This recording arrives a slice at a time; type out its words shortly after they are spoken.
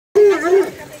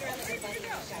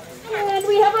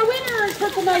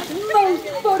like most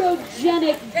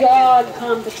photogenic dog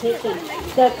competition.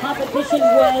 The competition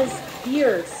was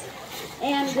fierce.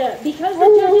 And because the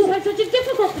judges had such a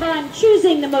difficult time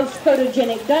choosing the most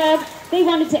photogenic dog, they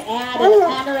wanted to add an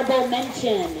honorable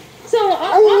mention. So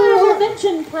our honorable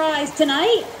mention prize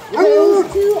tonight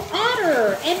goes to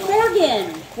Otter and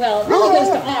Morgan. Well, it really goes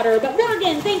to Otter, but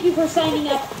Morgan, thank you for signing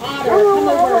up. Otter, come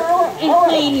over and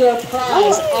claim your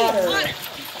prize, Otter.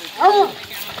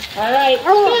 All right,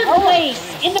 third place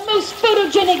in the most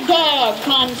photogenic dog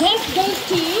contest goes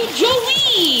to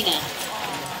Jolene.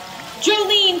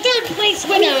 Jolene, third place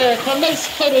winner for most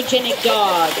photogenic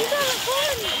dog.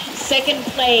 Second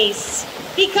place,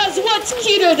 because what's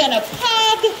cuter than a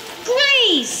pug?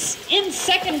 Grace in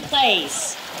second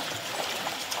place.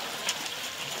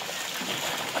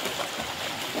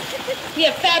 We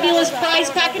have fabulous prize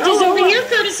packages over here,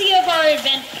 courtesy of our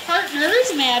event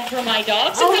partners, Mad for My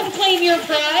Dog. So come claim your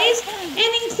prize,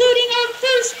 and including our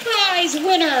first prize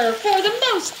winner for the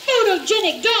most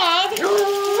photogenic dog,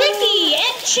 Ricky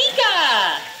and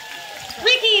Chica.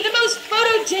 Ricky, the most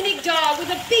photogenic dog with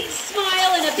a big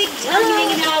smile and a big tongue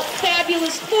hanging out,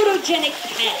 fabulous photogenic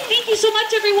pet. Thank you so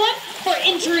much, everyone, for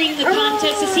entering the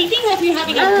contest this evening. Hope you're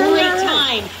having a great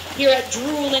time here at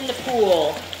Drool in the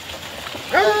Pool.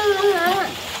 Good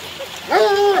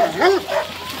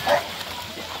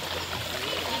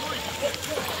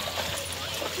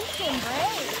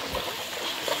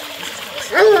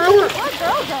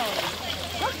girl, though.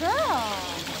 Good girl.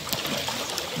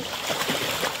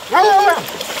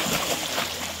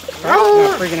 I'm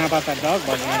not freaking out about that dog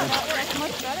barking at her. That's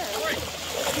much better.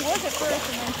 She was at first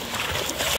and then